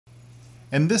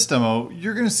In this demo,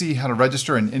 you're going to see how to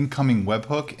register an incoming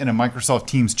webhook in a Microsoft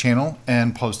Teams channel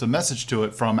and post a message to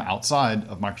it from outside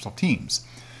of Microsoft Teams.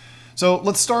 So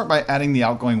let's start by adding the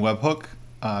outgoing webhook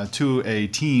to a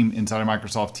team inside of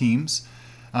Microsoft Teams.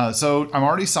 So I'm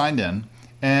already signed in,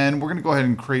 and we're going to go ahead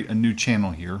and create a new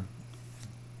channel here.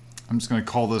 I'm just going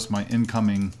to call this my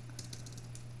incoming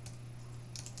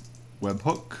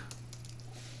webhook,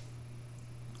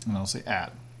 and I'll say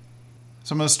add.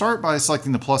 So I'm going to start by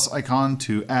selecting the plus icon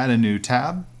to add a new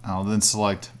tab. I'll then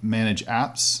select Manage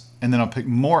Apps, and then I'll pick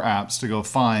More Apps to go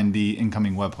find the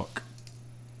incoming webhook.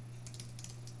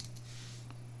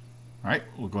 All right,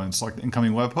 we'll go ahead and select the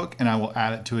incoming webhook, and I will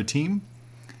add it to a team.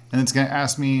 And it's going to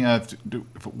ask me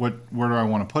where do I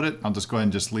want to put it. I'll just go ahead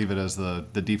and just leave it as the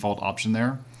default option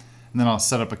there. And then I'll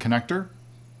set up a connector.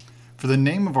 For the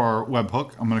name of our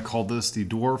webhook, I'm going to call this the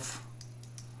Dwarf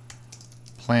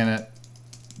Planet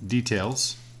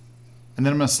Details, and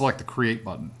then I'm going to select the Create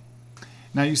button.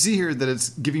 Now you see here that it's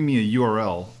giving me a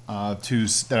URL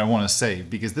that I want to save,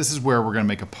 because this is where we're going to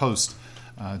make a post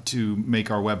to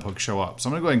make our webhook show up. So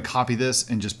I'm going to go ahead and copy this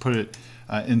and just put it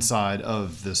inside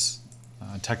of this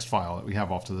text file that we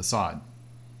have off to the side.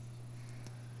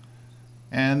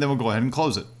 And then we'll go ahead and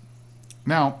close it.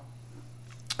 Now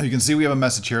you can see we have a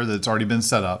message here that's already been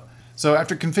set up. So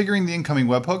after configuring the incoming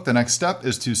webhook, the next step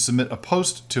is to submit a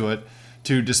post to it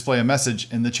to display a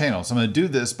message in the channel. So I'm going to do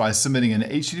this by submitting an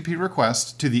HTTP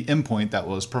request to the endpoint that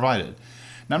was provided.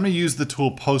 Now I'm going to use the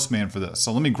tool Postman for this.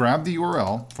 So let me grab the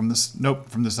URL from this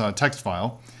text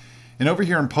file, and over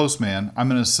here in Postman, I'm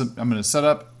going to set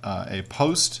up a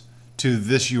post to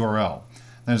this URL.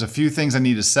 There's a few things I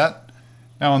need to set.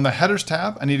 Now on the headers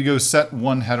tab, I need to go set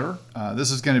one header. This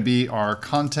is going to be our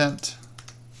content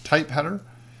type header,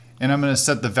 and I'm going to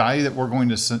set the value that we're going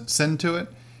to send to it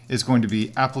is going to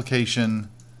be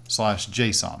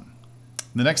application/JSON.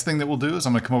 The next thing that we'll do is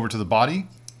I'm going to come over to the body,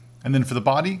 and then for the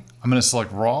body, I'm going to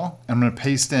select raw, and I'm going to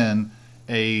paste in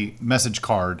a message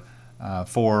card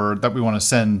that we want to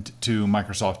send to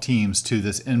Microsoft Teams to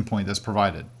this endpoint that's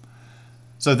provided.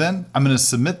 So then I'm going to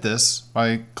submit this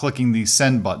by clicking the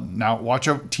send button. Now watch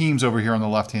Teams over here on the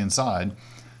left-hand side.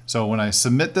 So when I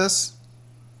submit this,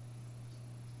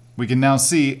 we can now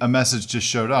see a message just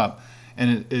showed up,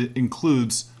 and it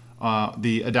includes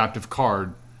the adaptive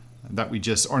card that we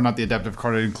just, or not the adaptive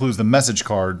card, it includes the message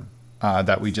card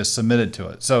that we just submitted to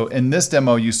it. So in this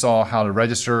demo, you saw how to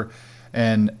register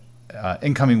an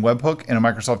incoming webhook in a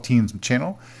Microsoft Teams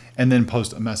channel and then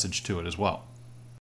post a message to it as well.